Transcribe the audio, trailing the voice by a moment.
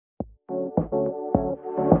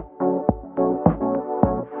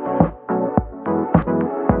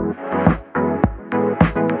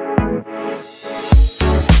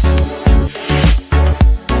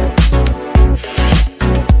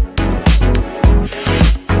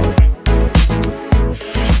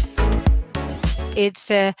It's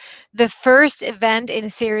the first event in a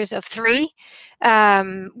series of 3. We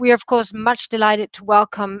are, of course, much delighted to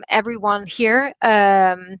welcome everyone here.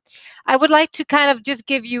 I would like to kind of just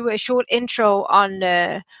give you a short intro on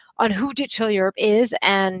who Digital Europe is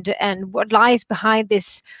and what lies behind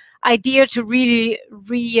this idea to really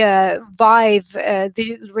revive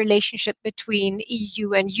the relationship between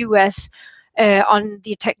EU and US on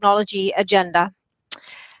the technology agenda.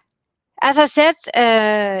 As I said,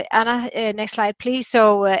 Anna, next slide, please.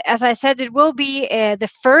 So as I said, it will be the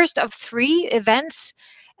first of 3 events.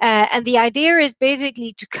 And the idea is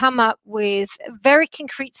basically to come up with very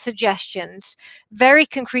concrete suggestions, very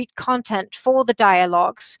concrete content for the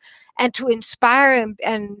dialogues, and to inspire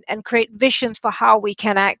and create visions for how we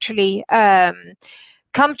can actually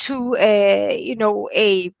come to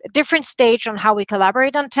a different stage on how we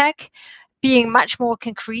collaborate on tech, being much more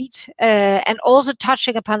concrete and also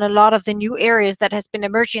touching upon a lot of the new areas that has been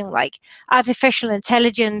emerging, like artificial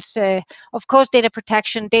intelligence, of course, data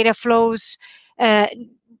protection, data flows,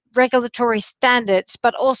 regulatory standards,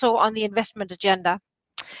 but also on the investment agenda.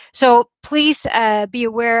 So please be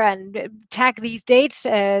aware and tag these dates,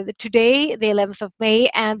 today, the 11th of May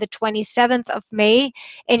and the 27th of May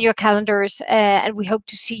in your calendars. And we hope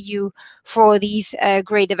to see you for these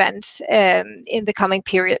great events in the coming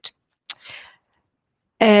period.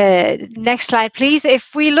 Next slide, please.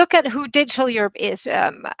 If we look at who Digital Europe is,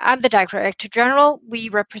 I'm the Director General. We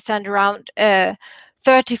represent around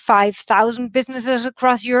 35,000 businesses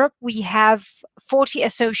across Europe. We have 40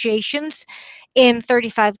 associations in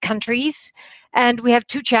 35 countries, and we have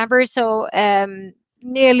 2 chambers. So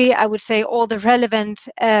nearly, I would say, all the relevant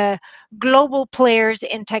global players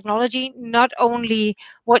in technology, not only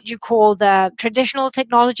what you call the traditional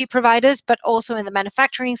technology providers, but also in the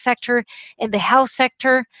manufacturing sector, in the health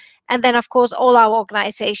sector, and then, of course, all our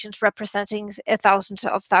organizations representing thousands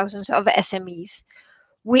of SMEs.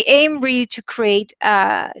 We aim really to create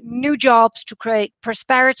new jobs, to create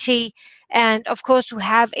prosperity, and, of course, to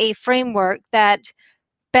have a framework that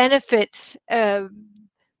benefits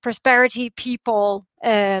prosperity, people,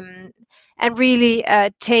 and really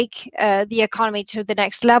take the economy to the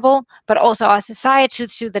next level, but also our society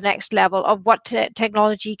to the next level of what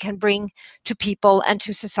technology can bring to people and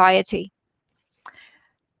to society.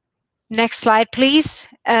 Next slide, please.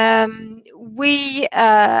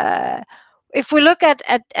 If we look at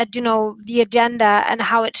the agenda and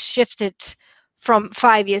how it shifted from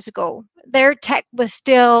 5 years ago, their tech was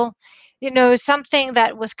still something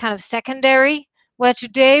that was kind of secondary, where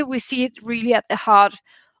today we see it really at the heart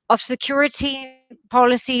of security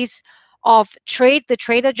policies, of trade, the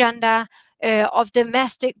trade agenda, of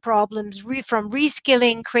domestic problems, from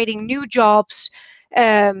reskilling, creating new jobs,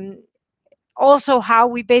 also how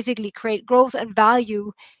we basically create growth and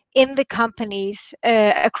value in the companies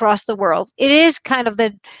across the world. It is kind of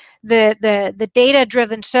the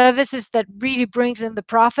data-driven services that really brings in the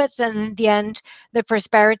profits and, in the end, the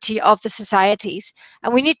prosperity of the societies.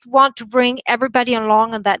 And we want to bring everybody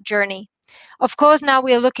along on that journey. Of course, now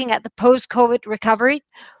we are looking at the post-COVID recovery.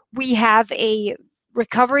 We have a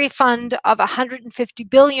recovery fund of 150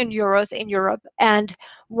 billion euros in Europe and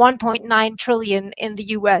 1.9 trillion in the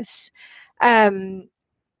US.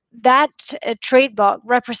 That trade bloc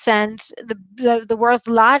represents the world's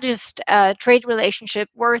largest trade relationship,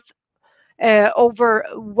 worth over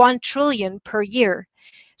 1 trillion per year.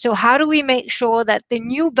 So how do we make sure that the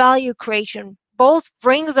new value creation both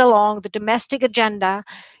brings along the domestic agenda,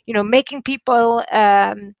 making people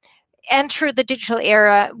enter the digital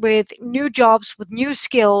era with new jobs, with new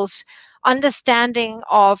skills, understanding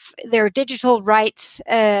of their digital rights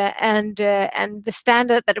and the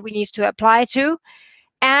standard that we need to apply to,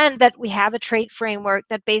 and that we have a trade framework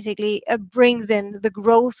that basically brings in the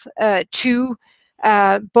growth to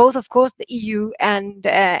both, of course, the EU and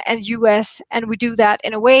US, and we do that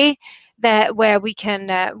in a way that where we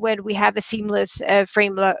have a seamless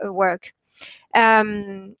framework.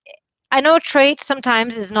 I know trade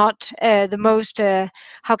sometimes is not the most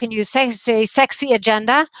how can you say sexy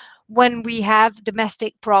agenda when we have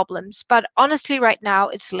domestic problems, but honestly, right now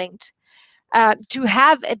it's linked. To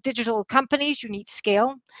have digital companies, you need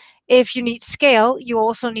scale. If you need scale, you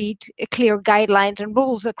also need clear guidelines and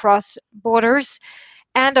rules across borders,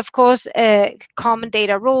 and of course, common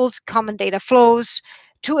data rules, common data flows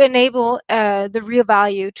to enable the real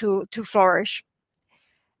value to flourish.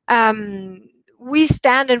 We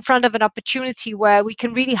stand in front of an opportunity where we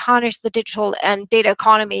can really harness the digital and data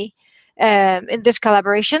economy in this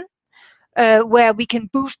collaboration, where we can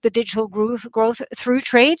boost the digital growth through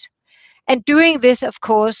trade. And doing this, of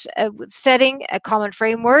course, with setting a common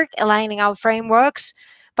framework, aligning our frameworks,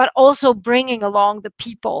 but also bringing along the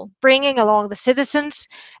people, bringing along the citizens,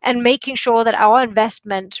 and making sure that our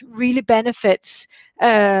investment really benefits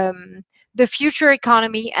the future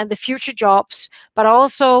economy and the future jobs, but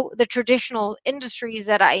also the traditional industries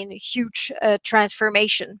that are in a huge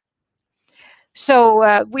transformation.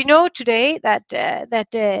 So we know today that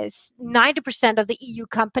 90% of the EU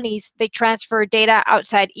companies, they transfer data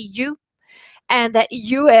outside EU, and that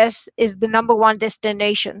US is the #1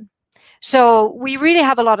 destination. So we really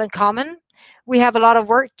have a lot in common. We have a lot of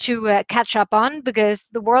work to catch up on, because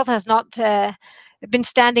the world has not been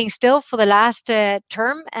standing still for the last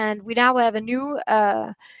term, and we now have a new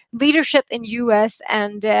leadership in US,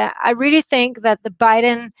 and I really think that the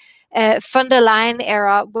Biden von der Leyen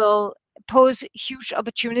era will pose huge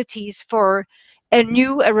opportunities for a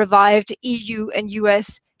revived EU and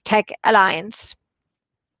US tech alliance.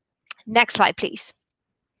 Next slide, please.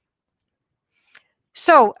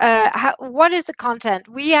 So what is the content?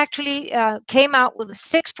 We actually came out with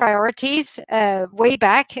 6 priorities way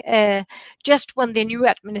back, just when the new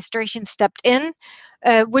administration stepped in,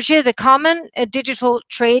 which is a common digital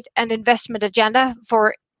trade and investment agenda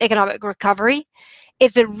for economic recovery.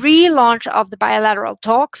 It's a relaunch of the bilateral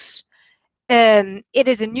talks. It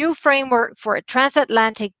is a new framework for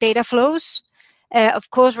transatlantic data flows. Of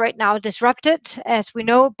course, right now disrupted, as we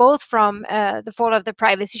know, both from the fall of the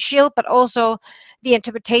Privacy Shield, but also the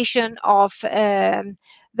interpretation of the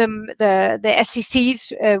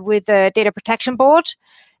SECs with the Data Protection Board.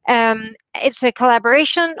 It's a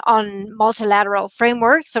collaboration on multilateral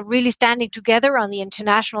frameworks, so really standing together on the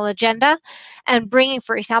international agenda and bringing,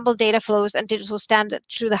 for example, data flows and digital standards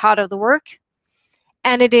to the heart of the work.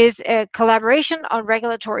 And it is a collaboration on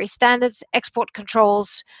regulatory standards, export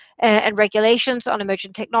controls, and regulations on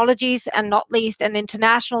emerging technologies, and not least an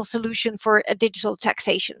international solution for a digital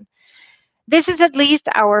taxation. This is at least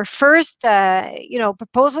our first,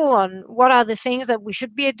 proposal on what are the things that we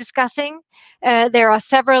should be discussing. There are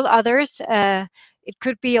several others. It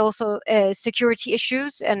could be also security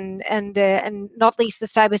issues and not least the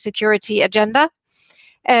cybersecurity agenda.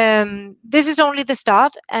 This is only the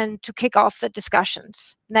start, and to kick off the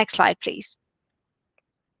discussions. Next slide, please.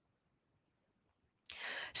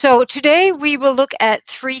 So today we will look at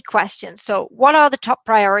 3 questions. So what are the top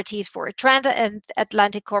priorities for a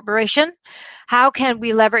transatlantic cooperation? How can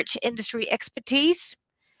we leverage industry expertise?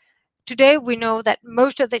 Today we know that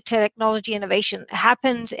most of the technology innovation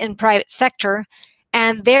happens in private sector,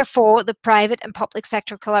 and therefore the private and public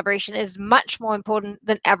sector collaboration is much more important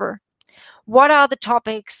than ever. What are the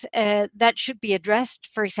topics that should be addressed,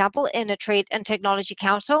 for example, in a Trade and Technology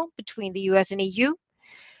Council between the US and EU?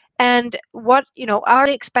 And what are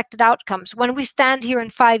the expected outcomes? When we stand here in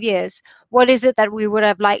 5 years, what is it that we would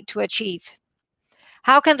have liked to achieve?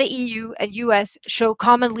 How can the EU and US show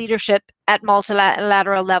common leadership at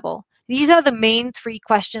multilateral level? These are the main 3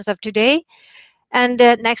 questions of today. And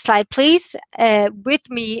next slide, please. With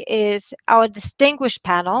me is our distinguished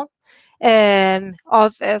panel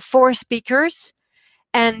of 4 speakers.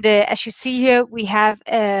 And as you see here, we have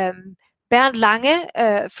Bernd Lange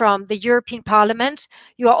from the European Parliament.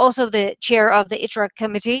 You are also the chair of the ITRA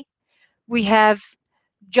committee. We have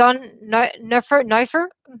John Neuffer,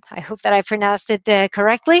 I hope that I pronounced it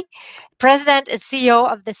correctly, President and CEO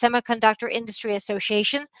of the Semiconductor Industry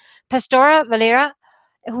Association. Pastora, Valero,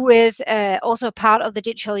 who is also part of the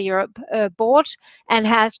Digital Europe board and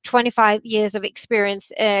has 25 years of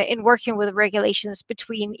experience in working with regulations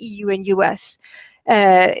between EU and US,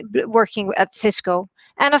 working at Cisco.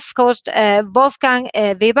 And of course, Wolfgang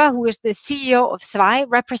Weber, who is the CEO of ZVEI,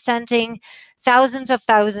 representing thousands of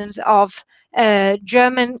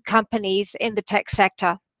German companies in the tech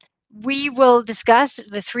sector. We will discuss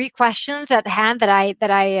the 3 questions at hand that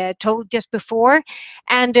I told just before,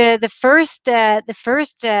 and the first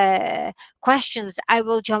questions I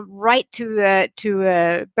will jump right to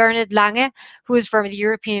Bernd Lange, who is from the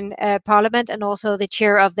European Parliament and also the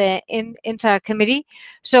chair of the INTA committee.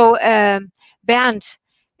 So Bernd,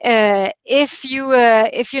 if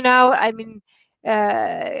you now, I mean,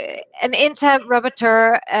 an INTA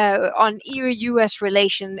rapporteur on EU-US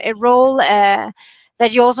relation, a role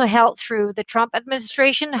that you also held through the Trump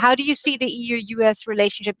administration. How do you see the EU-US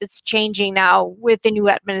relationship is changing now with the new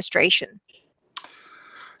administration?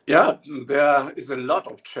 Yeah, there is a lot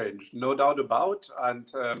of change, no doubt about.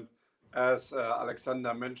 And as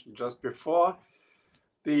Alexandra mentioned just before,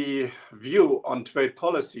 the view on trade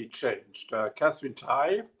policy changed. Catherine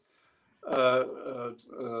Tai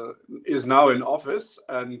is now in office,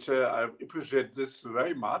 and I appreciate this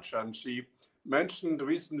very much. And she mentioned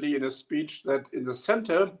recently in a speech that in the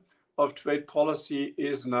center of trade policy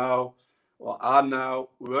is now, or are now,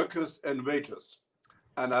 workers and wages.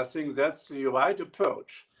 And I think that's the right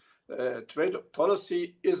approach. Trade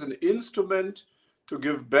policy is an instrument to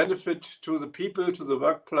give benefit to the people, to the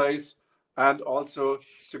workplace, and also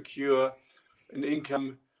secure an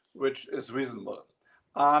income which is reasonable.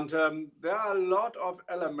 And there are a lot of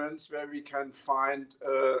elements where we can find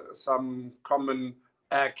some common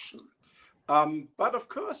action. But of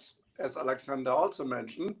course, as Alexandra also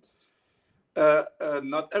mentioned,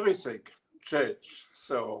 not everything changed.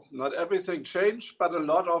 So not everything changed, but a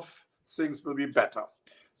lot of things will be better.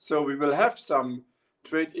 So we will have some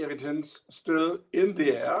trade irritants still in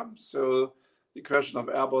the air. So the question of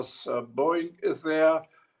Airbus, Boeing is there.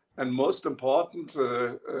 And most important,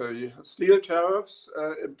 steel tariffs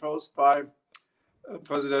imposed by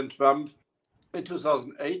President Trump in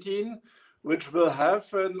 2018, which will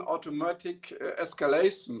have an automatic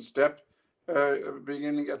escalation step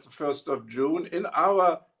beginning at the 1st of June. In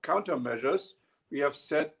our countermeasures, we have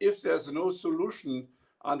said if there's no solution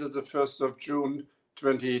until the 1st of June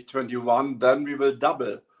 2021, then we will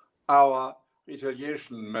double our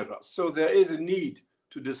retaliation measures. So there is a need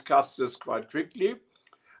to discuss this quite quickly.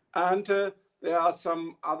 And there are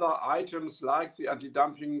some other items like the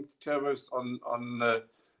anti-dumping tariffs on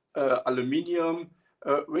aluminium,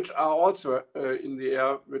 which are also in the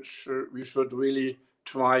air, which we should really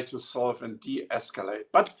try to solve and de-escalate.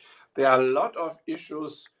 But there are a lot of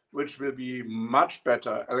issues which will be much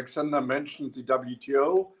better. Alexandra mentioned the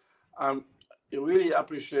WTO. I really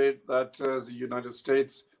appreciate that the United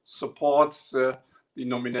States supports the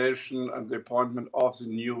nomination and the appointment of the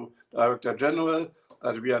new Director General,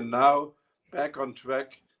 that we are now back on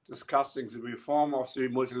track discussing the reform of the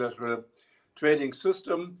multilateral trading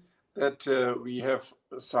system, that we have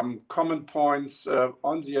some common points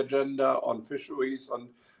on the agenda on fisheries, on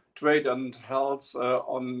trade and health,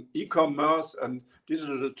 on e-commerce and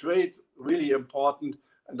digital trade, really important.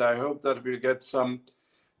 And I hope that we'll get some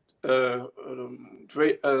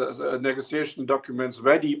negotiation documents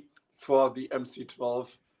ready for the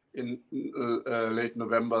MC12 in late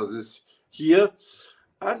November this year.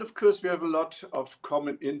 And of course, we have a lot of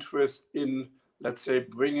common interest in, let's say,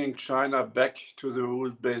 bringing China back to the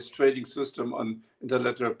rule-based trading system on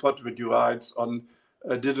intellectual property rights, on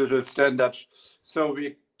digital standards. So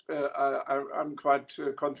I'm quite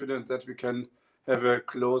confident that we can have a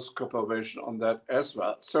close cooperation on that as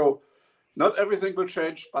well. So not everything will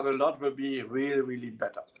change, but a lot will be really, really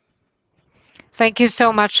better. Thank you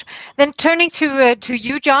so much. Then turning to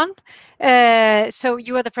you, John. So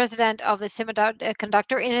you are the president of the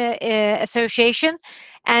Semiconductor Association,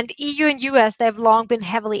 and EU and US, they've long been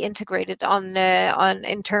heavily integrated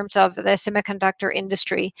in terms of the semiconductor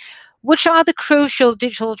industry. Which are the crucial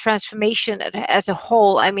digital transformation as a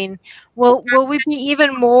whole? I mean, will we be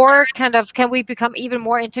even more can we become even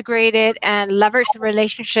more integrated and leverage the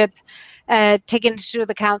relationship, taking into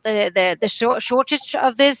account the shortage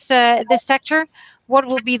of this sector? What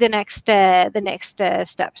will be the next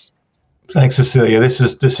steps? Thanks, Cecilia. This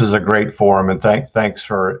is a great forum, and thanks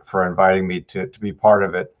for inviting me to be part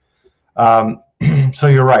of it. So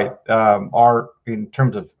you're right. In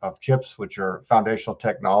terms of chips, which are foundational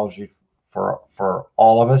technology for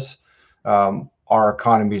all of us, our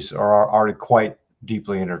economies are already quite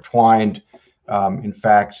deeply intertwined. In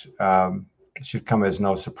fact, it should come as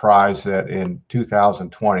no surprise that in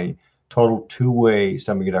 2020, total two-way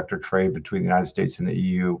semiconductor trade between the United States and the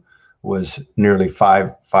EU was nearly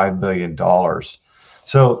 $5 billion.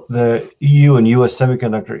 So the EU and US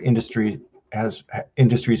semiconductor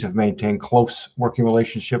industries have maintained close working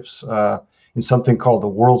relationships in something called the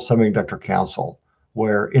World Semiconductor Council,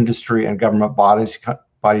 where industry and government bodies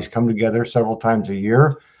come together several times a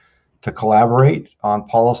year to collaborate on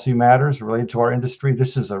policy matters related to our industry.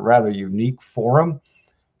 This is a rather unique forum,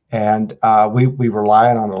 and we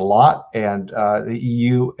rely on it a lot, and the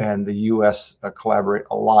EU and the US collaborate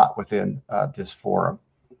a lot within this forum.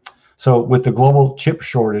 So with the global chip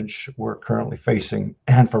shortage we're currently facing,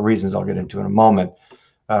 and for reasons I'll get into in a moment,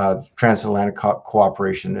 transatlantic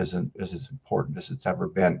cooperation is as important as it's ever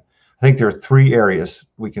been. I think there are three areas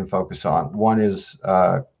we can focus on. One is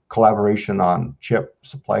collaboration on chip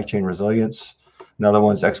supply chain resilience. Another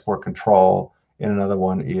one's export control, and another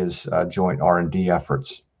one is joint R&D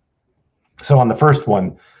efforts. So on the first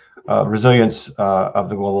one, resilience of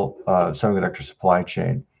the global semiconductor supply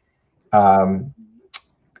chain.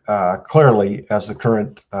 Clearly, as the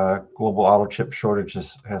current global auto chip shortage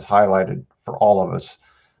has highlighted for all of us,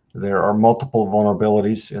 there are multiple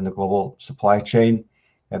vulnerabilities in the global supply chain,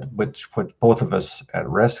 which put both of us at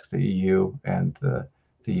risk, the EU and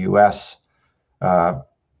the US.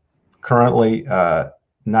 Currently,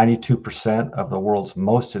 92% of the world's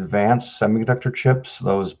most advanced semiconductor chips,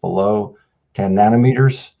 those below 10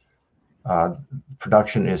 nanometers.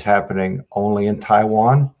 Production is happening only in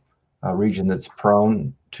Taiwan, a region that's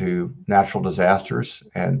prone to natural disasters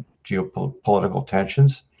and geopolitical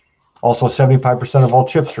tensions. Also, 75% of all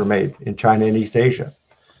chips are made in China and East Asia.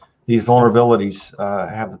 These vulnerabilities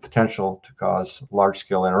have the potential to cause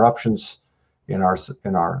large-scale interruptions in our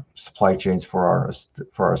supply chains for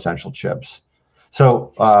our essential chips.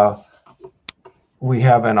 So we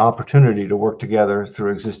have an opportunity to work together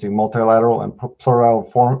through existing multilateral and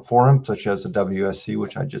plurilateral forums such as the WSC,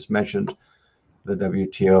 which I just mentioned, the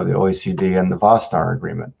WTO, the OECD, and the Wassenaar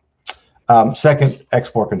Agreement. Second,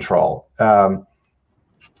 export control.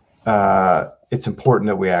 It's important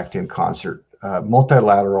that we act in concert.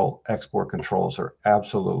 Multilateral export controls are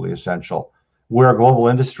absolutely essential. We're a global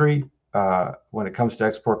industry. When it comes to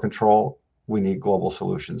export control, we need global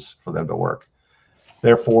solutions for them to work.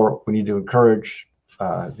 Therefore, we need to encourage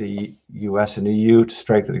the US and EU to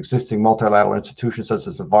strengthen existing multilateral institutions such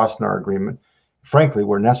as the Wassenaar Agreement. Frankly,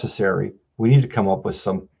 where necessary, we need to come up with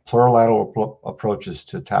some plurilateral approaches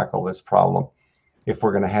to tackle this problem if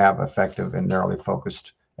we're going to have effective and narrowly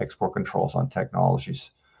focused export controls on technologies.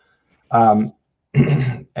 And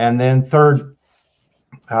then third,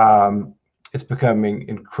 it's becoming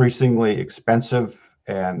increasingly expensive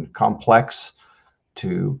and complex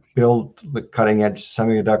to build the cutting-edge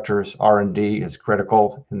semiconductors. R&D is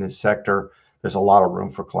critical in this sector. There's a lot of room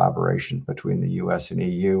for collaboration between the US and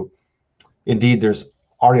EU. Indeed, there's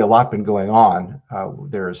already a lot been going on.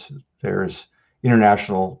 There's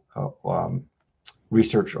international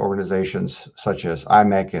research organizations such as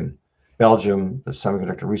IMEC in Belgium, the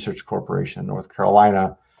Semiconductor Research Corporation in North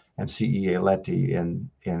Carolina, and CEA-Leti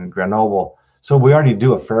in Grenoble. So we already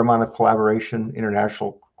do a fair amount of collaboration,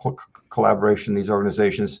 international collaboration in these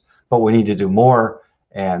organizations, but we need to do more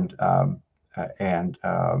and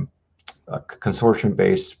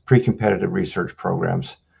consortium-based pre-competitive research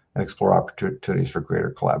programs and explore opportunities for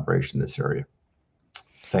greater collaboration in this area.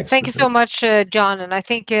 Thanks. Thank you so much, John. And I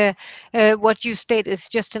think what you state is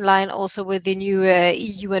just in line also with the new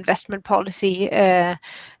EU investment policy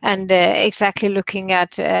and exactly looking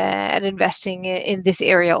at investing in this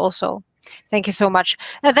area also. Thank you so much.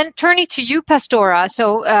 And then turning to you, Pastora.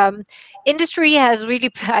 So industry has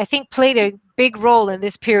really, I think, played a big role in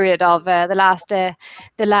this period of the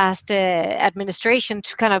last administration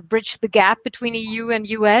to kind of bridge the gap between EU and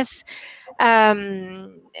US.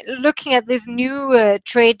 Looking at this new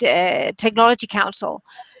Trade Technology Council,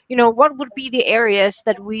 what would be the areas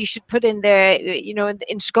that we should put in there,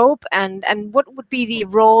 in scope, and what would be the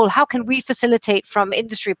role? How can we facilitate from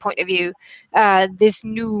industry point of view this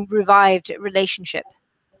new revived relationship?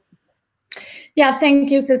 Yeah, thank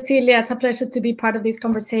you, Cecilia. It's a pleasure to be part of this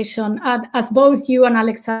conversation. As both you and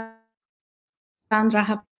Alexandra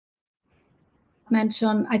have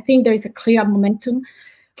mentioned, I think there is a clear momentum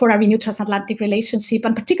for a renewed transatlantic relationship,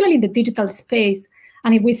 and particularly in the digital space.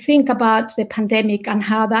 And if we think about the pandemic and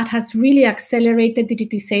how that has really accelerated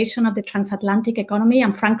digitization of the transatlantic economy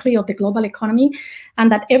and frankly of the global economy, and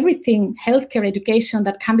that everything, healthcare, education,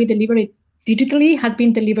 that can be delivered digitally has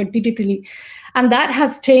been delivered digitally. And that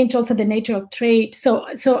has changed also the nature of trade. So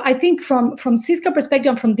I think from Cisco perspective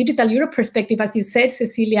and from Digital Europe perspective, as you said,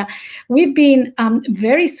 Cecilia, we've been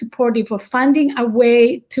very supportive of finding a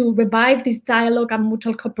way to revive this dialogue and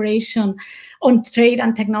mutual cooperation on trade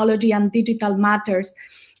and technology and digital matters.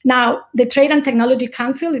 Now, the Trade and Technology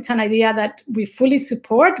Council, it's an idea that we fully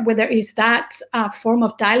support, whether it's that form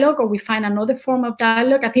of dialogue or we find another form of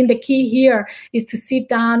dialogue. I think the key here is to sit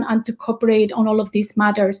down and to cooperate on all of these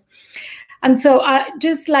matters. And so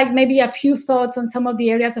just like maybe a few thoughts on some of the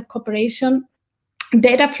areas of cooperation.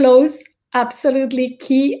 Data flows, absolutely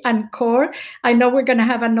key and core. I know we're going to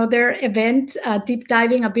have another event deep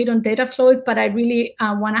diving a bit on data flows, but I really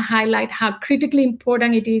want to highlight how critically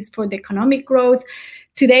important it is for the economic growth.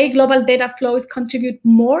 Today, global data flows contribute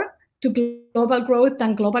more to global growth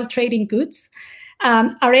than global trade in goods.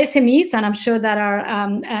 Our SMEs, and I'm sure that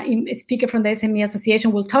our speaker from the SME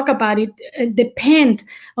Association will talk about it, depend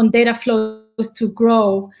on data flows to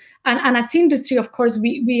grow. And as industry, of course,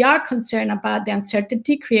 we are concerned about the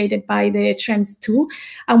uncertainty created by the Schrems II.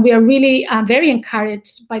 And we are really very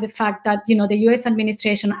encouraged by the fact that, the US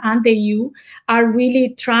administration and the EU are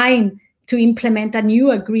really trying to implement a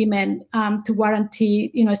new agreement to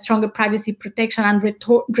guarantee, stronger privacy protection and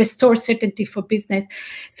restore certainty for business.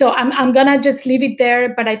 So I'm gonna just leave it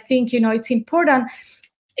there, but I think it's important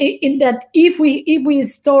in that if we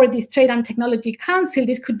store this Trade and Technology Council,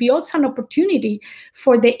 this could be also an opportunity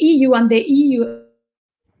for the EU and the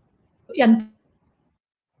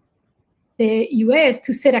the US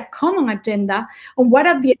to set a common agenda on what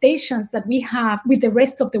are the expectations that we have with the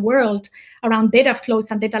rest of the world around data flows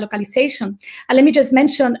and data localization. And let me just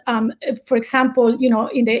mention, for example,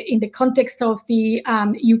 in the context of the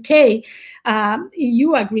UK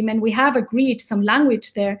EU agreement, we have agreed some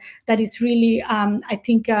language there that is really, I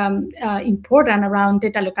think, important around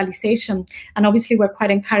data localization. And obviously, we're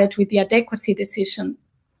quite encouraged with the adequacy decision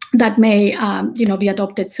that may, be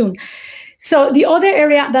adopted soon. So the other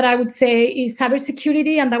area that I would say is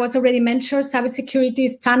cybersecurity, and that was already mentioned, cybersecurity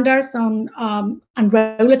standards on and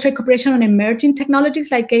regulatory cooperation on emerging technologies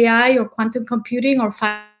like AI or quantum computing or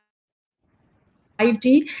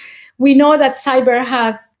 5G. We know that cyber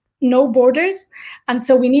has no borders, and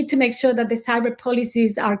so we need to make sure that the cyber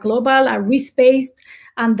policies are global, are risk-based,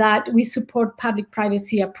 and that we support public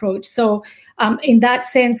privacy approach. So in that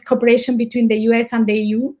sense, cooperation between the US and the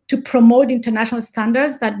EU to promote international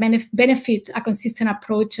standards that benefit a consistent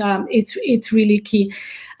approach, it's really key.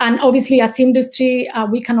 And obviously, as industry,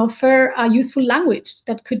 we can offer a useful language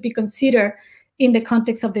that could be considered in the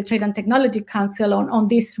context of the Trade and Technology Council on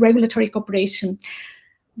this regulatory cooperation.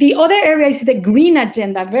 The other area is the green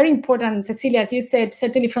agenda, very important, Cecilia, as you said,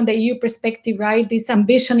 certainly from the EU perspective, right? This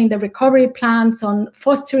ambition in the recovery plans on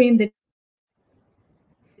fostering the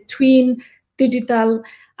twin digital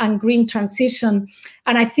and green transition.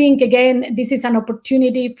 And I think, again, this is an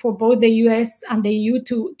opportunity for both the US and the EU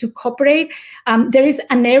to cooperate. There is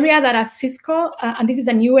an area that as Cisco, and this is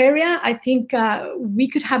a new area, I think we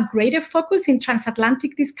could have greater focus in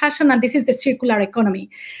transatlantic discussion, and this is the circular economy.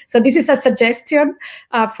 So this is a suggestion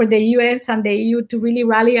for the US and the EU to really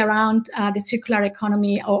rally around the circular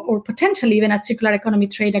economy or potentially even a circular economy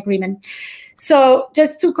trade agreement. So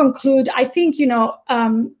just to conclude, I think,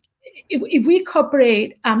 if we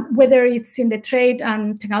cooperate, whether it's in the Trade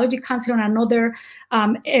and Technology Council or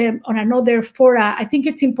on another fora, I think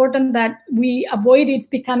it's important that we avoid it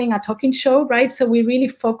becoming a talking show, right? So we really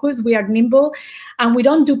focus, we are nimble, and we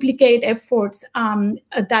don't duplicate efforts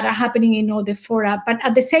that are happening in all the fora. But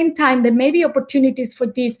at the same time, there may be opportunities for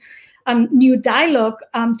this new dialogue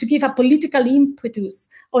to give a political impetus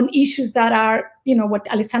on issues that are, what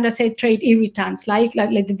Alexandra said, trade irritants, like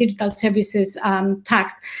the digital services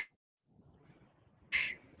tax.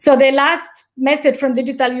 So the last message from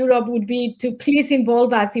Digital Europe would be to please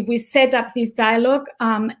involve us if we set up this dialogue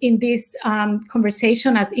in this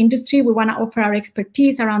conversation as industry. We want to offer our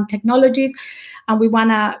expertise around technologies, and we want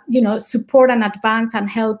to, support and advance and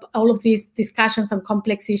help all of these discussions on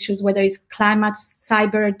complex issues, whether it's climate,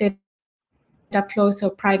 cyber, data flows, or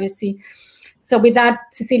privacy. So with that,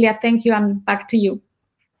 Cecilia, thank you, and back to you.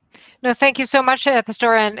 No, thank you so much,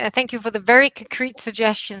 Pastora, and thank you for the very concrete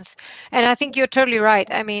suggestions. And I think you're totally right.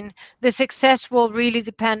 I mean, the success will really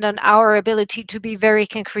depend on our ability to be very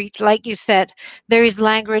concrete. Like you said, there is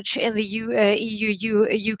language in the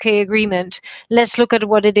EU-UK agreement. Let's look at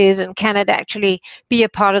what it is, and can it actually be a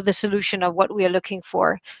part of the solution of what we are looking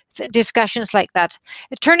for? Discussions like that.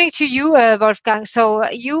 Turning to you, Wolfgang. So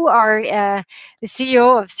you are the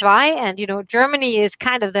CEO of ZVEI, and Germany is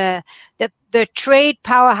kind of the trade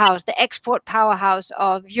powerhouse, the export powerhouse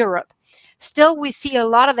of Europe. Still, we see a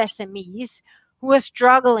lot of SMEs who are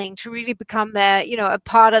struggling to really become a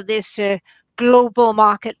part of this global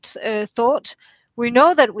market thought. We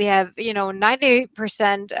know that we have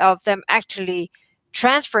 90% of them actually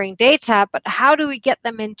transferring data, but how do we get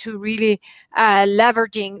them into really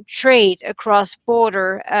leveraging trade across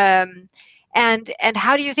border? And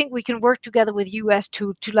how do you think we can work together with US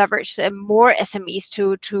to leverage more SMEs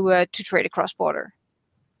to trade across border?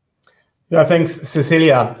 Yeah, thanks,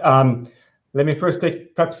 Cecilia. Let me first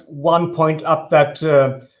take perhaps one point up that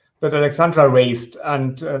Alexandra raised,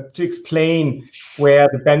 and to explain where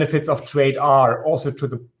the benefits of trade are also to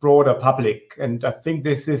the broader public. And I think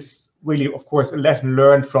this is really, of course, a lesson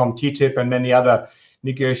learned from TTIP and many other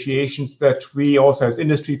negotiations that we also as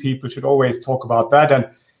industry people should always talk about that. And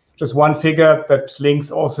just one figure that links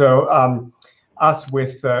also us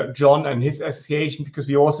with John and his association, because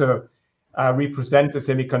we also represent the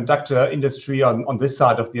semiconductor industry on this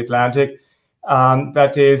side of the Atlantic.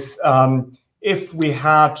 That is, if we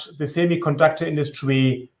had the semiconductor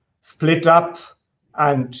industry split up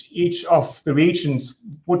and each of the regions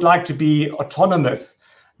would like to be autonomous,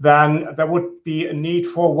 then there would be a need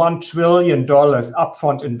for $1 trillion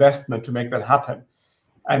upfront investment to make that happen.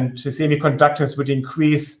 And the semiconductors would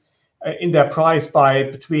increase in their price by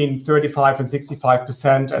between 35 and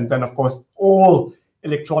 65%. And then, of course, all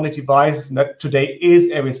electronic devices, and that today is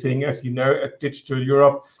everything, as you know, at Digital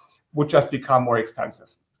Europe, would just become more expensive.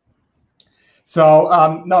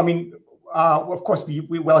 So, no, I mean, of course,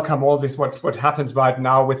 we welcome all this, what happens right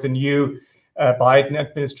now with the new Biden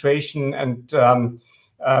administration. And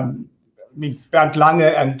Bernd Lange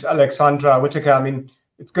and Alexandra Whittaker,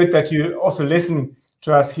 it's good that you also listen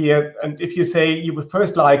to us here. And if you say you would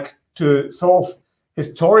first like to solve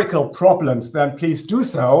historical problems, then please do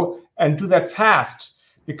so, and do that fast.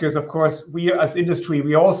 Because, of course, we as industry,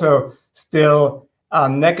 we also still are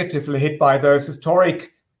negatively hit by those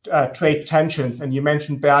historic trade tensions. And you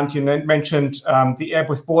mentioned, Bernd, you mentioned the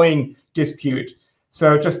Airbus-Boeing dispute.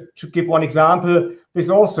 So just to give one example, this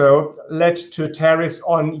also led to tariffs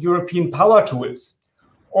on European power tools,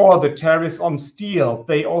 or the tariffs on steel.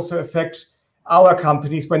 They also affect our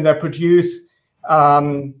companies when they produce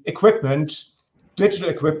equipment, digital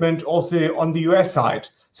equipment, also on the US side.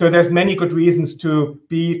 So there's many good reasons to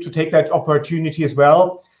take that opportunity as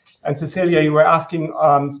well. And Cecilia, you were asking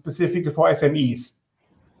specifically for SMEs.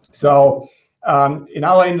 So in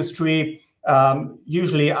our industry,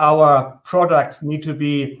 usually our products need to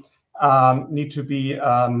be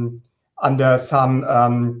under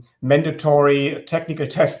some mandatory technical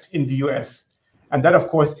test in the US. And that, of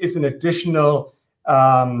course, is an additional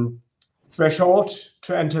threshold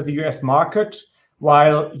to enter the US market,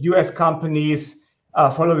 while US companies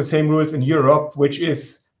follow the same rules in Europe, which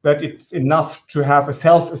is that it's enough to have a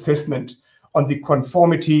self-assessment on the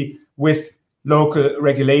conformity with local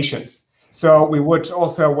regulations. So we would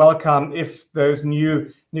also welcome if those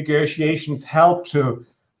new negotiations help to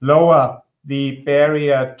lower the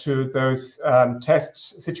barrier to those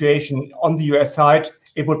test situation on the US side.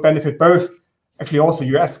 It would benefit both, actually also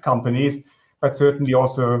US companies, but certainly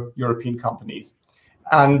also European companies.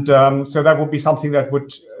 And so that would be something that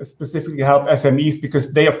would specifically help SMEs,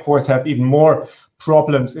 because they, of course, have even more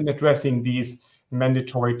problems in addressing these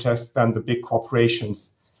mandatory tests than the big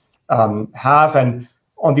corporations have. And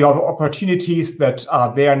on the other opportunities that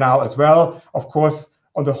are there now as well, of course,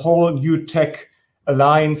 on the whole new tech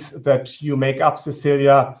alliance that you make up,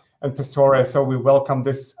 Cecilia and Pastora. So we welcome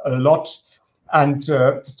this a lot. And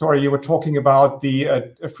Pastora, you were talking about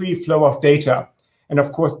the free flow of data. And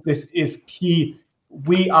of course, this is key.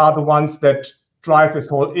 We are the ones that drive this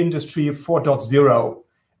whole industry 4.0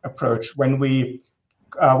 approach when we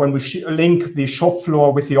link the shop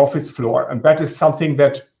floor with the office floor. And that is something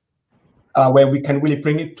that where we can really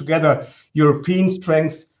bring it together, European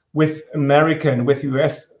strengths with American, with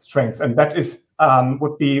US strengths. And that is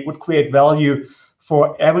would create value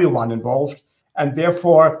for everyone involved. And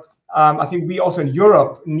therefore, I think we also in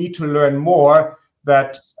Europe need to learn more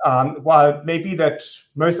that while maybe that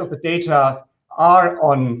most of the data are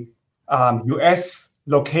on US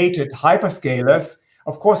located hyperscalers,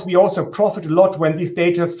 of course, we also profit a lot when these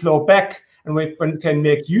data flow back, and when we can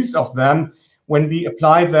make use of them when we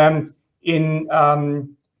apply them in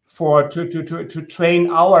to train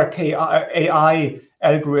our AI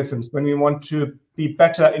algorithms, when we want to be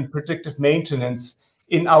better in predictive maintenance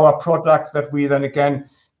in our products that we then again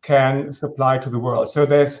can supply to the world. So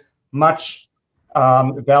there's much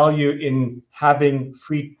value in having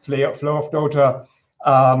free flow of data,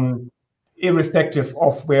 irrespective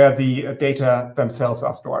of where the data themselves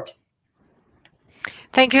are stored.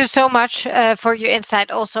 Thank you so much for your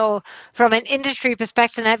insight. Also, from an industry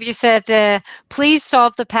perspective, have you said, please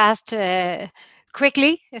solve the past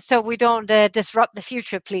quickly so we don't disrupt the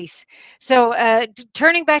future, please. So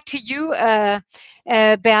turning back to you,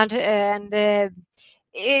 Bernd, and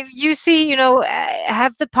if you see,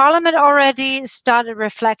 have the Parliament already started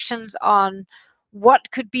reflections on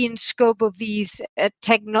what could be in scope of these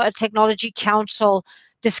technology council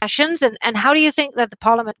discussions, and how do you think that the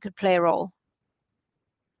Parliament could play a role?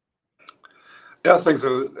 Yeah, thanks a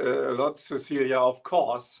lot, Cecilia. Of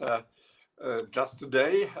course, just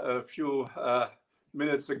today, a few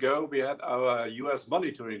minutes ago, we had our US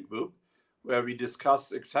monitoring group where we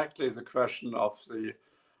discussed exactly the question of the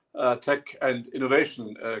Tech and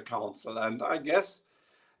Innovation Council. And I guess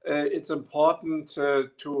it's important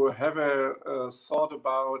to have a thought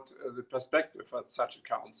about the perspective of such a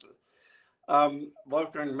council.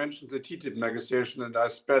 Wolfgang mentioned the TTIP negotiation, and I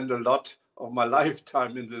spent a lot of my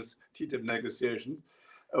lifetime in this TTIP negotiations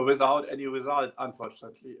without any result,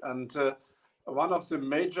 unfortunately. And one of the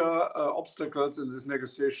major obstacles in this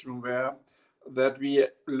negotiation were that we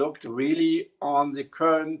looked really on the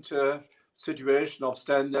current situation of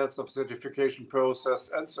standards, of certification process,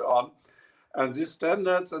 and so on. And these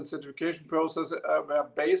standards and certification process were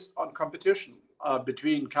based on competition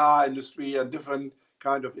between car industry and different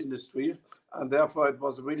kind of industries. And therefore, it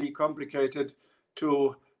was really complicated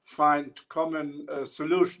to find common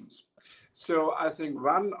solutions. So I think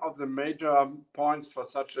one of the major points for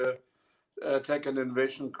such a Tech and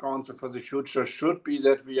Innovation Council for the future should be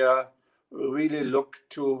that we are really look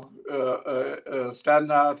to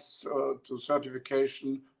standards, to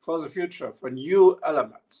certification for the future, for new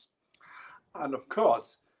elements. And of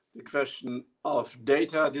course, the question of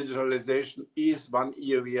data digitalization is one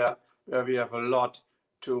area where we have a lot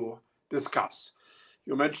to discuss.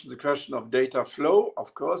 You mentioned the question of data flow.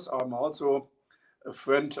 Of course, I'm also a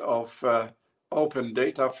friend of open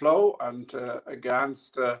data flow and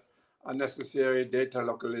against unnecessary data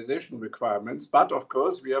localization requirements. But of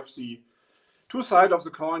course, we have the two sides of the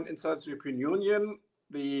coin inside the European Union,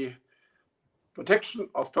 the protection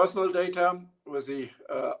of personal data with the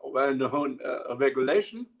well-known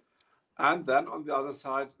regulation, and then on the other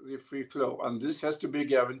side, the free flow. And this has to be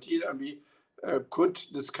guaranteed, and we could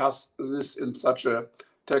discuss this in such a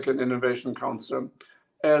Tech and Innovation Council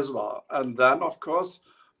as well. And then, of course,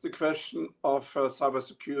 the question of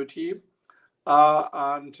cybersecurity.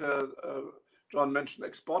 And John mentioned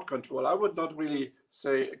export control. I would not really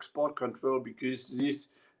say export control because this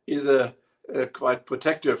is a quite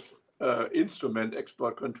protective instrument,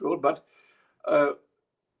 export control, but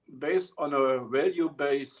based on a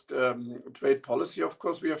value-based trade policy, of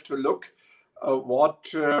course, we have to look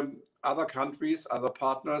what other countries, other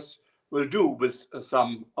partners will do with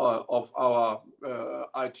some of our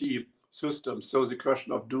IT systems. So the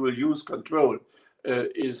question of dual use control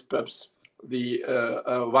is perhaps the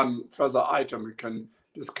one further item we can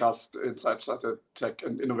discuss inside such a tech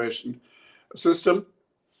and innovation system,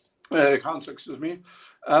 council, excuse me.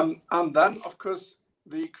 And then, of course,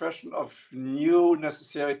 the question of new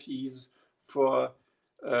necessities for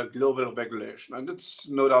global regulation. And it's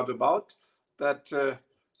no doubt about that the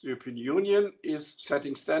European Union is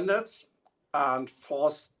setting standards and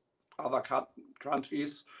force other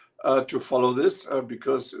countries to follow this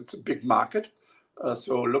because it's a big market.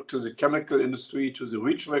 So look to the chemical industry, to the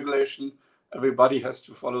REACH regulation. Everybody has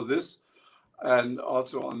to follow this. And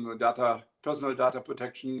also on the data, personal data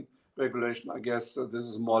protection regulation, I guess this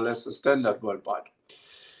is more or less a standard worldwide.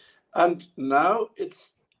 And now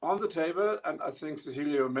it's on the table, and I think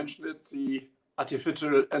Cecilia mentioned it, the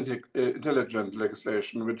artificial intelligence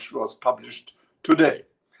legislation, which was published today.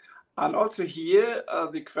 And also here,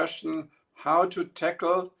 the question how to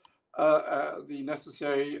tackle the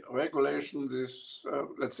necessary regulation, this,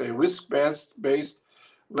 let's say, risk-based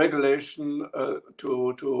regulation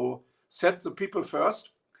to set the people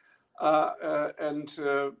first and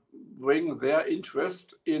bring their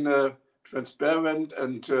interest in a transparent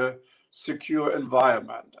and secure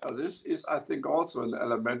environment. This is, I think, also an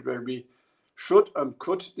element where we should and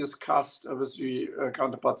could discuss with the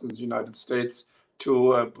counterparts in the United States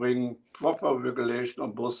to bring proper regulation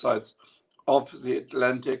on both sides of the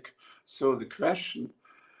Atlantic. So the question,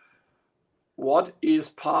 what is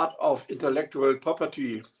part of intellectual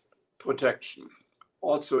property protection,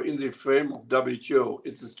 also in the frame of WTO?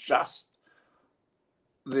 It is just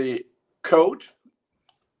the code,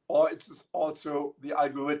 or it is also the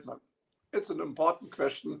algorithm? It's an important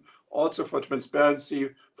question also for transparency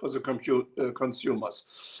for the consumers.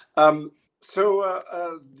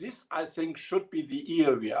 This, I think, should be the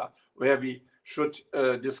area where we should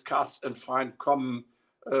discuss and find common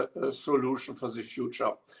solution for the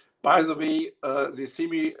future. By the way, the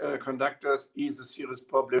semiconductors is a serious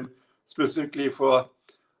problem, specifically for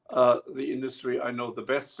the industry I know the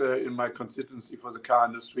best in my constituency, for the car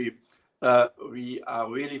industry. We are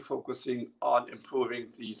really focusing on improving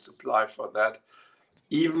the supply for that,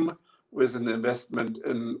 even with an investment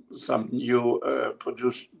in some new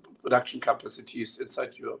production capacities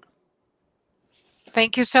inside Europe.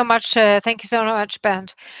 Thank you so much. Thank you so much,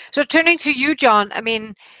 Bernd. So turning to you, John, I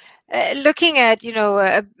mean, looking at,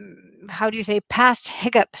 how do you say, past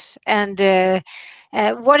hiccups, and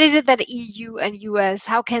what is it that EU and US,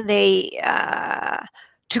 how can they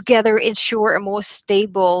together ensure a more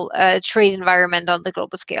stable trade environment on the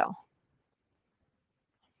global scale?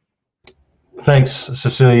 Thanks,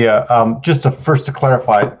 Cecilia. Just to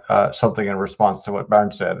clarify something in response to what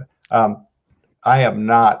Bernd said, I am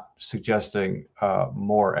not suggesting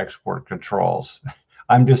more export controls.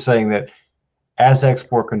 I'm just saying that as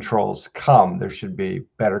export controls come, there should be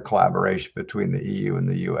better collaboration between the EU and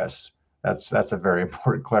the US. That's a very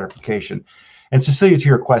important clarification. And Cecilia, to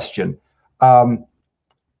your question, I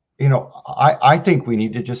think we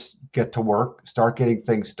need to just get to work, start getting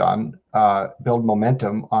things done, build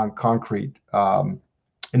momentum on concrete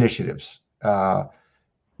initiatives.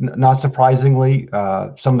 Not surprisingly,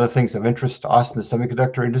 some of the things of interest to us in the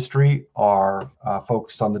semiconductor industry are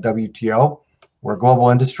focused on the WTO. We're a global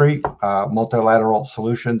industry. Multilateral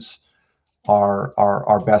solutions are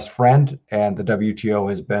our best friend, and the WTO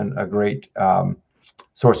has been a great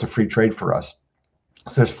source of free trade for us.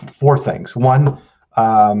 So there's four things. One,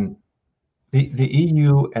 the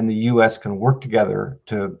EU and the US can work together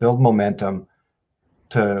to build momentum.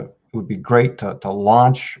 It would be great to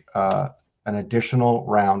launch an additional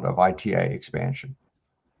round of ITA expansion.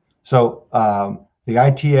 So the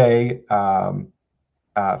ITA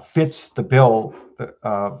fits the bill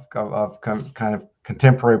of kind of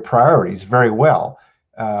contemporary priorities very well.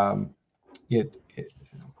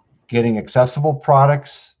 Getting accessible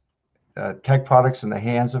products, tech products in the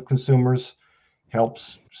hands of consumers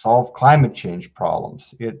helps solve climate change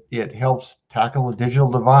problems. It helps tackle the digital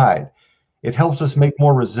divide. It helps us make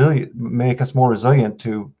us more resilient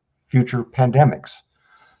to future pandemics.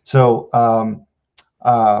 So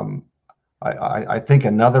I think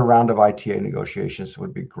another round of ITA negotiations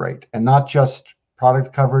would be great, and not just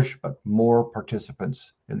product coverage, but more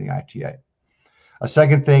participants in the ITA. A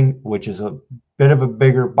second thing, which is a bit of a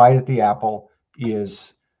bigger bite at the apple,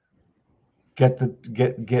 is get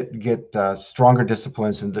stronger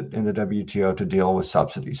disciplines in the WTO to deal with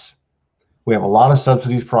subsidies. We have a lot of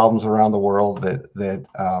subsidies problems around the world that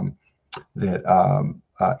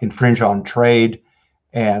infringe on trade,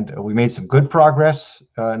 and we made some good progress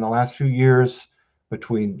in the last few years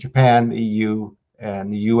between Japan, the EU,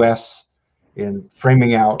 and the US in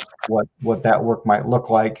framing out what that work might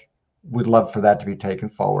look like. We'd love for that to be taken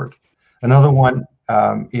forward. Another one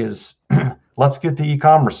is let's get the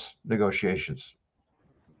e-commerce negotiations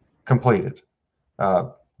completed.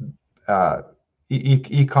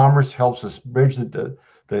 E-commerce helps us bridge the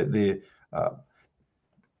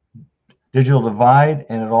digital divide,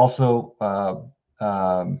 and it also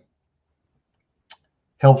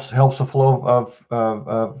helps the flow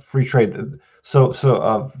of free trade. So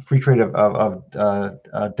free trade of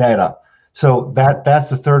data. So that's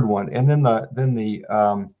the third one, and then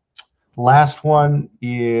the last one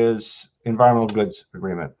is environmental goods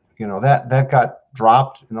agreement. You know, that got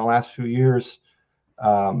dropped in the last few years.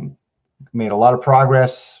 Made a lot of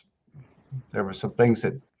progress. There were some things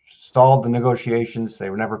that stalled the negotiations.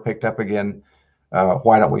 They were never picked up again.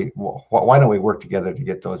 Why don't we work together to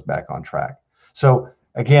get those back on track? So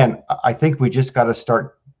again, I think we just got to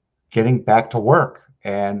start getting back to work,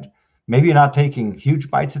 and maybe not taking huge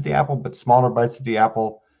bites at the apple, but smaller bites at the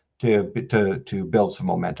apple to build some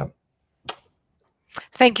momentum.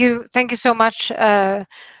 Thank you so much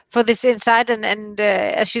for this insight, and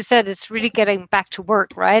as you said, it's really getting back to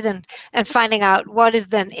work, right? And finding out what is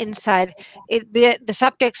then inside. The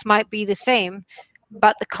subjects might be the same,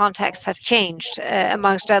 but the contexts have changed,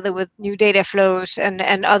 amongst other, with new data flows and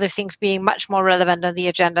other things being much more relevant on the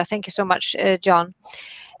agenda. Thank you so much, John.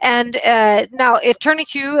 And now, turning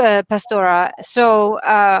to you, Pastora. So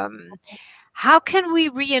how can we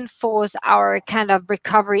reinforce our kind of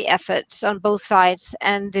recovery efforts on both sides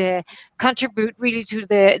and contribute really to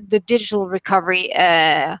the digital recovery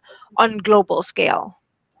on global scale?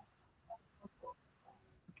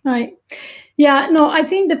 Right. Yeah, no, I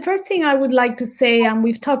think the first thing I would like to say, and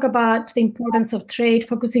we've talked about the importance of trade,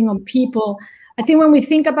 focusing on people. I think when we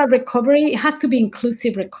think about recovery, it has to be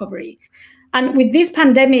inclusive recovery. And with this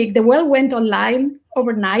pandemic, the world went online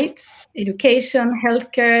overnight. Education,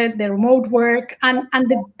 healthcare, the remote work, and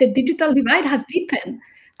the digital divide has deepened.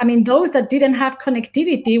 I mean, those that didn't have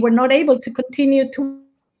connectivity were not able to continue to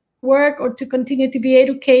work or to continue to be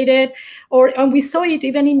educated, and we saw it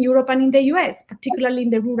even in Europe and in the US, particularly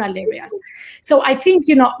in the rural areas. So I think,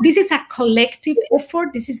 you know, this is a collective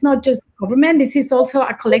effort. This is not just government. This is also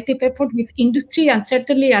a collective effort with industry, and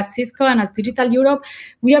certainly as Cisco and as Digital Europe,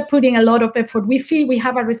 we are putting a lot of effort. We feel we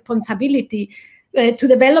have a responsibility to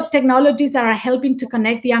develop technologies that are helping to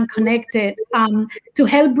connect the unconnected, to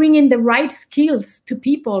help bring in the right skills to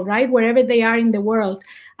people, right, wherever they are in the world.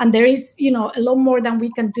 And there is, you know, a lot more than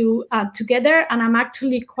we can do together. And I'm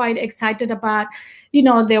actually quite excited about, you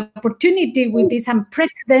know, the opportunity with these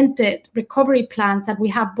unprecedented recovery plans that we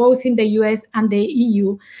have both in the US and the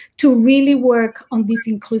EU to really work on this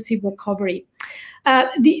inclusive recovery.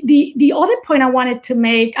 The other point I wanted to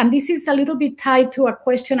make, and this is a little bit tied to a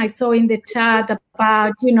question I saw in the chat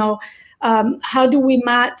about, you know, how do we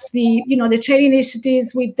match the, you know, the trade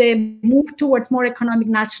initiatives with the move towards more economic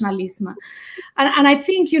nationalism? And I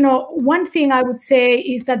think, you know, one thing I would say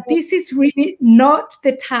is that this is really not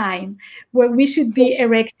the time where we should be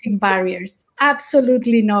erecting barriers.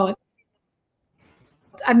 Absolutely not.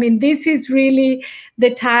 I mean, this is really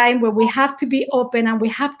the time where we have to be open and we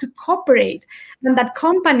have to cooperate, and that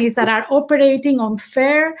companies that are operating on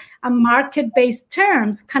fair and market-based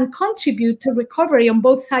terms can contribute to recovery on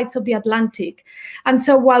both sides of the Atlantic. And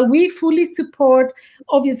so while we fully support,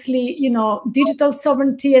 obviously, you know, digital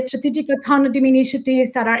sovereignty, strategic autonomy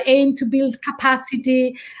initiatives that are aimed to build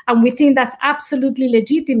capacity, and we think that's absolutely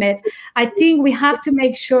legitimate, I think we have to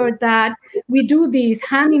make sure that we do this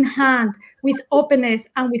hand in hand with openness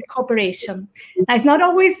and with cooperation. Now, it's not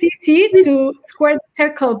always easy to square the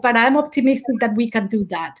circle, but I'm optimistic that we can do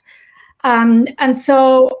that. And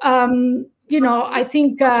so, you know, I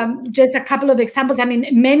think just a couple of examples. I mean,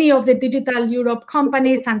 many of the Digital Europe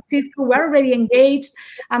companies and Cisco were already engaged,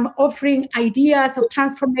 offering ideas of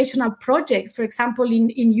transformational projects, for example,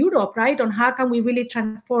 in Europe, right, on how can we really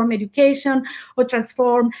transform education or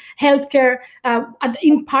transform healthcare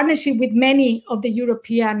in partnership with many of the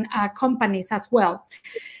European companies as well.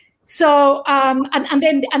 So,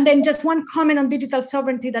 and then just one comment on digital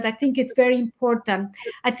sovereignty that I think it's very important.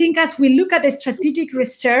 I think as we look at the strategic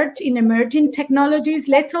research in emerging technologies,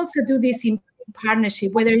 let's also do this in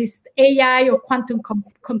partnership, whether it's AI or quantum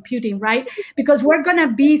computing, right? Because we're going to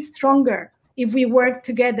be stronger if we work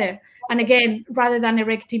together. And again, rather than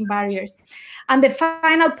erecting barriers. And the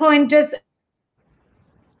final point, just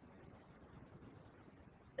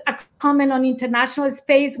a comment on international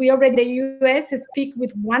space. We already, the US speak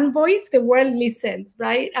with one voice, the world listens,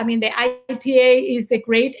 right? I mean, the ITA is a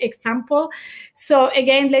great example. So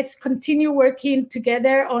again, let's continue working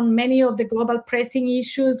together on many of the global pressing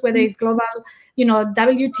issues, whether it's global, you know,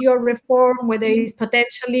 WTO reform, whether it's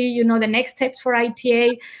potentially, you know, the next steps for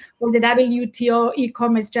ITA or the WTO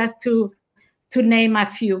e-commerce, just to name a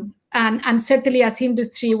few. And certainly as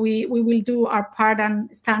industry, we will do our part and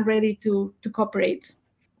stand ready to cooperate.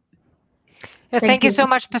 Thank you so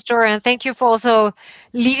much, Pastora, and thank you for also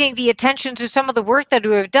leading the attention to some of the work that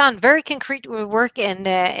we have done. Very concrete work in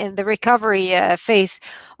the recovery phase,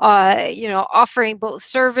 you know, offering both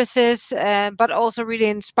services, but also really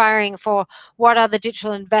inspiring for what are the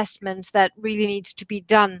digital investments that really needs to be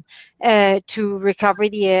done to recover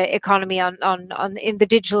the economy in the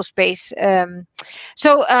digital space.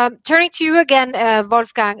 So turning to you again,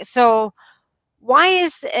 Wolfgang. So, why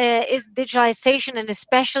is digitalization and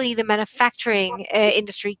especially the manufacturing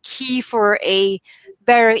industry key for a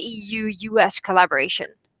better EU-US collaboration?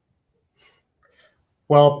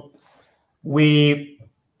 Well, we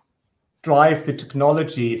drive the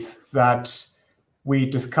technologies that we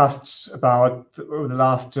discussed about over the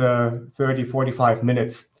last 30, 45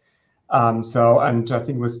 minutes. And I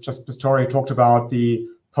think it was just Pastora talked about the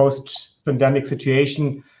post-pandemic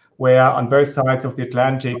situation where on both sides of the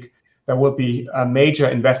Atlantic, there will be major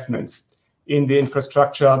investments in the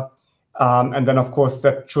infrastructure. And then, of course,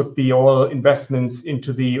 that should be all investments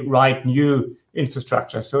into the right new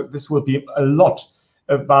infrastructure. So this will be a lot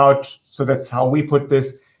about, so that's how we put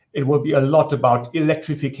this, it will be a lot about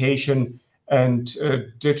electrification and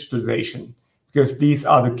digitalization, because these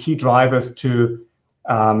are the key drivers to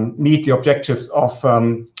meet the objectives of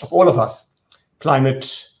all of us.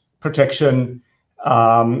 Climate protection,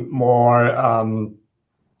 more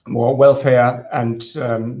welfare and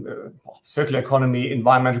circular economy,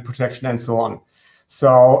 environmental protection, and so on.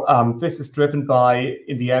 So this is driven by,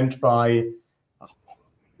 in the end, by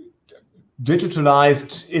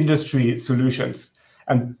digitalized industry solutions.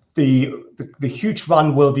 And the huge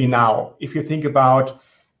one will be now. If you think about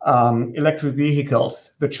electric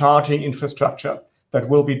vehicles, the charging infrastructure that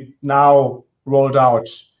will be now rolled out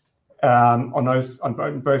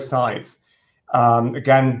on both sides.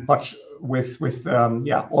 Again, much with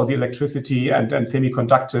all the electricity and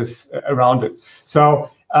semiconductors around it.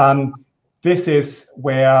 So this is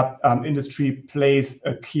where industry plays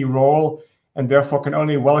a key role, and therefore can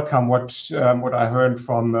only welcome what I heard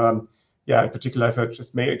from in particular, if I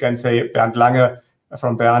just may again say Bernd Lange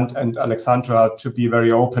from Bernd and Alexandra to be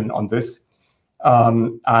very open on this.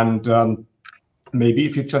 Maybe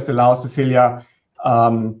if you just allow Cecilia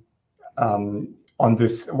on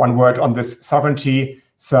this one word on this sovereignty.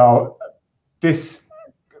 So this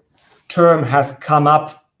term has come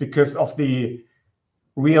up because of the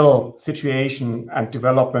real situation and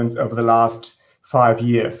developments over the last 5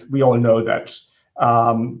 years. We all know that.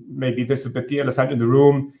 Maybe this is a bit the elephant in the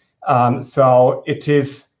room. So it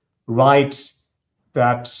is right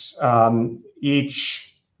that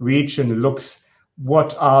each region looks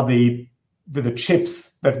what are the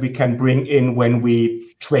chips that we can bring in when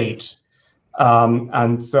we trade.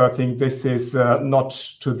 And so I think this is not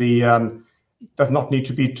to the does not need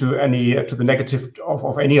to be to the negative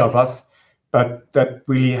of any of us, but that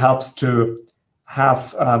really helps to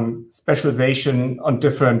have specialization on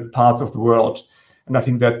different parts of the world. And I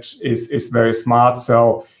think that is very smart.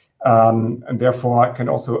 So, and therefore I can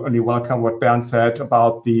also only welcome what Bernd said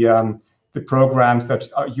about the programs that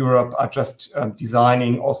Europe are just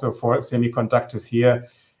designing also for semiconductors here.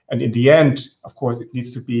 And in the end, of course, it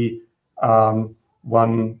needs to be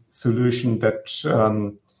one solution that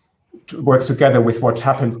works together with what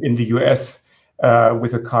happens in the US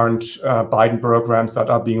with the current Biden programs that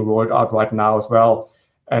are being rolled out right now as well,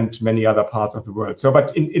 and many other parts of the world. So,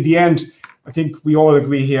 but in the end, I think we all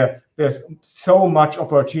agree here, there's so much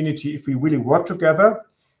opportunity if we really work together.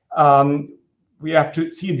 We have to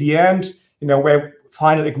see in the end, where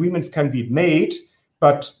final agreements can be made,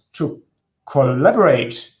 but to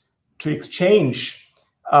collaborate, to exchange,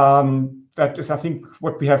 that is, I think,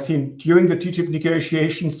 what we have seen during the TTIP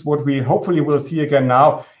negotiations, what we hopefully will see again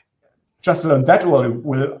now. Just alone that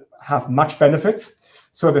will have much benefits.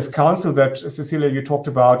 So this council that Cecilia, you talked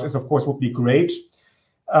about is, of course, would be great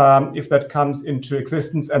if that comes into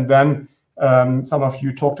existence. And then some of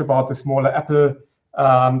you talked about the smaller Apple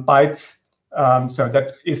bites. So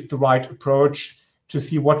that is the right approach to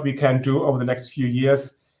see what we can do over the next few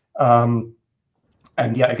years.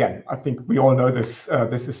 And yeah, again, I think we all know this.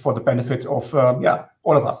 This is for the benefit of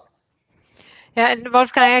all of us. Yeah, and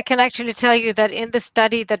Wolfgang, I can actually tell you that in the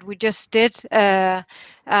study that we just did on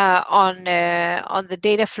the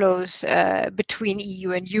data flows between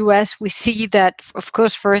EU and US, we see that, of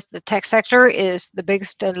course, first the tech sector is the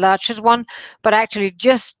biggest and largest one, but actually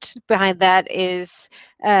just behind that is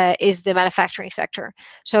the manufacturing sector.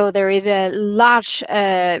 So there is a large,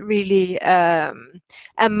 really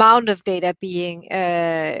amount of data being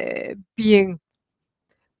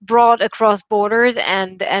brought across borders,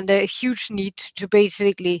 and a huge need to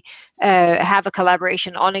basically have a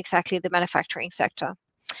collaboration on exactly the manufacturing sector.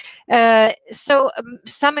 So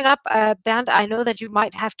summing up, Bernd, I know that you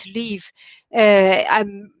might have to leave.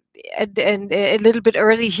 I'm a little bit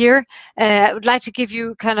early here. I would like to give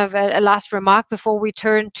you kind of a last remark before we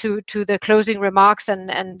turn to the closing remarks,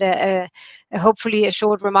 and hopefully a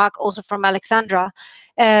short remark also from Alexandra.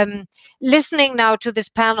 Listening now to this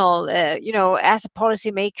panel, as a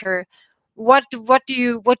policymaker, what do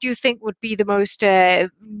you think would be the most the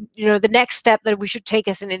next step that we should take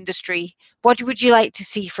as an industry? What would you like to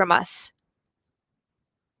see from us?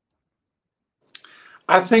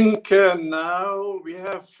 I think now we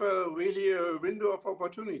have really a window of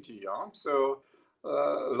opportunity. Yeah? So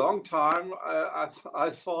a long time I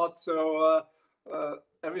thought so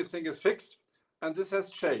everything is fixed, and this has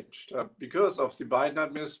changed because of the Biden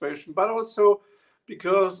administration, but also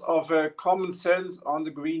because of common sense on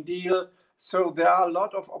the Green Deal. So there are a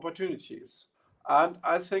lot of opportunities, and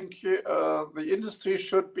I think the industry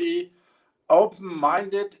should be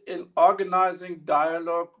open-minded in organizing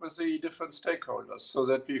dialogue with the different stakeholders so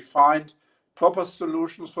that we find proper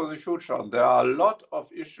solutions for the future. And there are a lot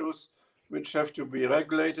of issues which have to be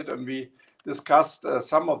regulated, and we discussed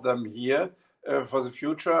some of them here for the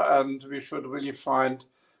future, and we should really find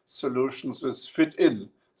solutions which fit in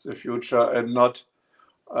the future and not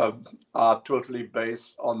are totally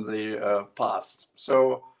based on the past.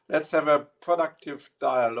 So let's have a productive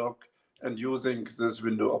dialogue and using this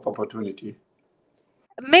window of opportunity.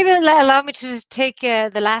 Maybe allow me to take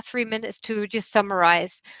the last 3 minutes to just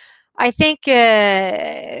summarize. I think,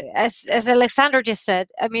 as Alexandra just said,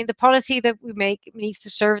 I mean, the policy that we make needs to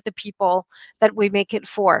serve the people that we make it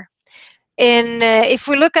for. If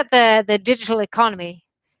we look at the digital economy,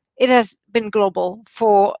 it has been global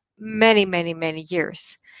for many, many, many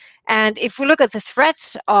years. And if we look at the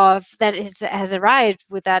threats that has arrived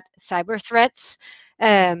with that, cyber threats,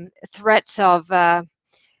 threats of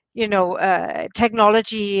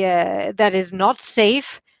technology that is not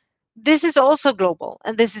safe, this is also global.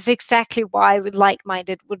 And this is exactly why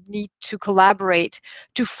like-minded would need to collaborate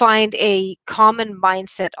to find a common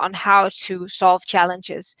mindset on how to solve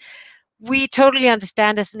challenges. We totally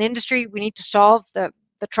understand as an industry, we need to solve the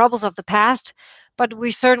troubles of the past, but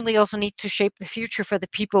we certainly also need to shape the future for the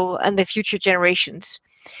people and the future generations.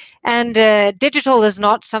 And digital is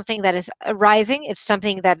not something that is arising, it's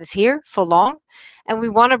something that is here for long. And we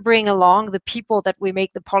want to bring along the people that we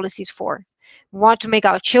make the policies for. We want to make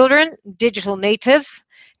our children digital native,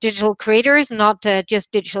 digital creators, not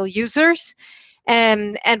just digital users.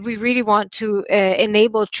 And we really want to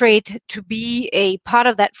enable trade to be a part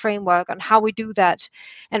of that framework on how we do that,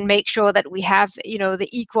 and make sure that we have, the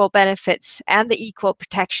equal benefits and the equal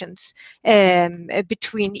protections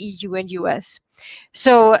between EU and US.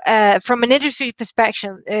 So from an industry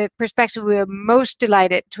perspective, we are most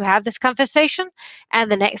delighted to have this conversation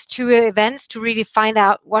and the next two events to really find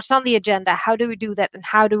out what's on the agenda, how do we do that, and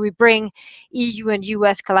how do we bring EU and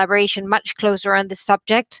US collaboration much closer on this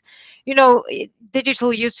subject. You know,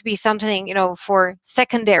 digital used to be something, you know, for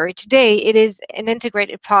secondary. Today, it is an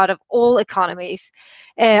integrated part of all economies,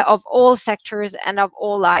 of all sectors, and of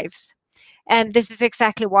all lives. And this is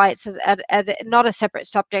exactly why it's not a separate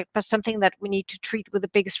subject, but something that we need to treat with the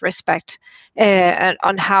biggest respect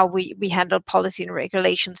on how we handle policy and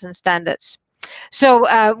regulations and standards.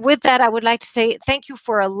 So with that, I would like to say thank you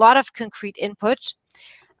for a lot of concrete input.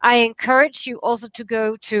 I encourage you also to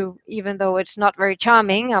go to, even though it's not very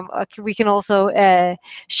charming, we can also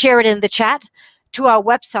share it in the chat, to our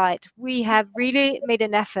website. We have really made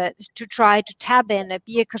an effort to try to tap in and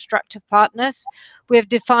be a constructive partners. We have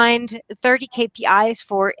defined 30 KPIs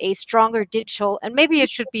for a stronger digital, and maybe it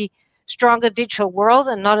should be stronger digital world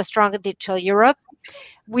and not a stronger digital Europe.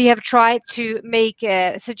 We have tried to make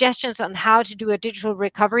suggestions on how to do a digital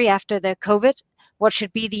recovery after the COVID, what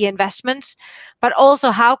should be the investments, but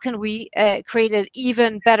also how can we create an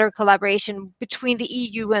even better collaboration between the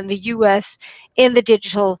EU and the US in the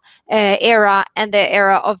digital era and the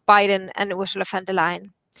era of Biden and Ursula von der Leyen.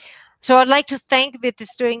 So I'd like to thank the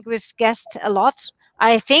distinguished guests a lot.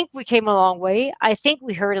 I think we came a long way. I think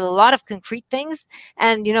we heard a lot of concrete things.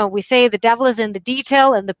 And, you know, we say the devil is in the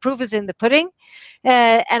detail and the proof is in the pudding.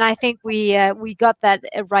 And I think we got that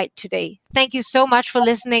right today. Thank you so much for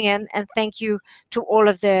listening in, and thank you to all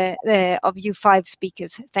of of you 5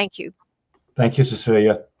 speakers. Thank you. Thank you,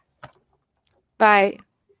 Cecilia. Bye.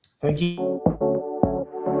 Thank you.